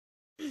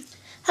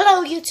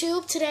Hello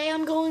YouTube, today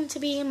I'm going to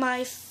be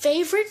my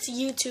favorite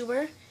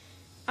YouTuber.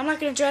 I'm not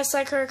going to dress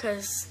like her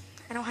because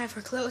I don't have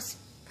her clothes.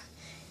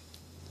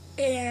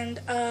 And,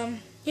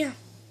 yeah,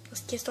 let's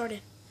get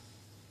started.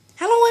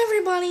 Hello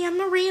everybody, I'm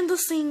Mranda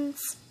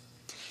Sings.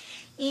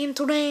 And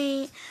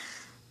today,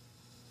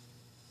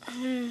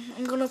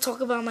 I'm going to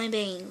talk about my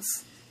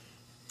bangs.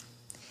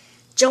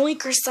 Joey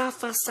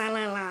Christopher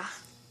Salala.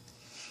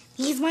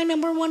 He's my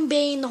 #1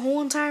 bane in the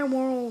whole entire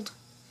world.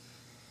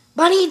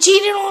 But he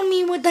cheated on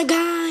me with a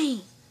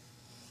guy.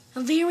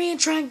 A very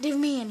attractive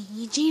man.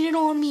 He cheated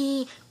on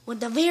me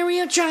with a very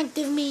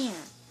attractive man.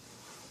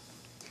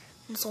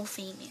 I'm so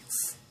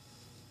famous.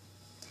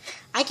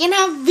 I can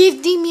have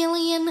 50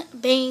 million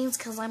banes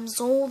because I'm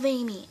so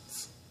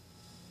famous.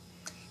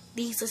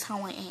 This is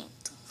how I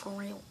act. For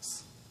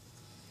reals.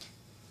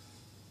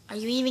 Are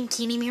you even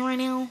kidding me right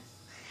now?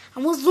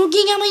 I was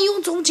looking at my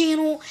YouTube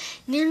channel.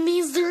 And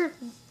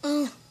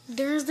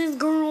there's this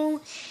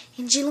girl.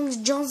 And she looks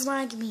just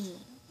like me.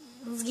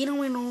 Let's get on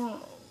my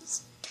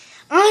nerves.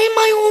 I'm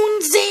my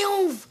own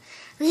self.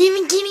 Are you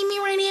even kidding me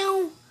right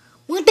now?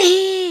 What the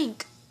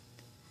heck?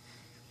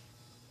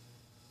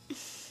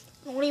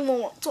 I don't even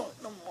want to talk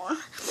no more.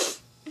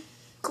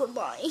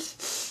 Goodbye.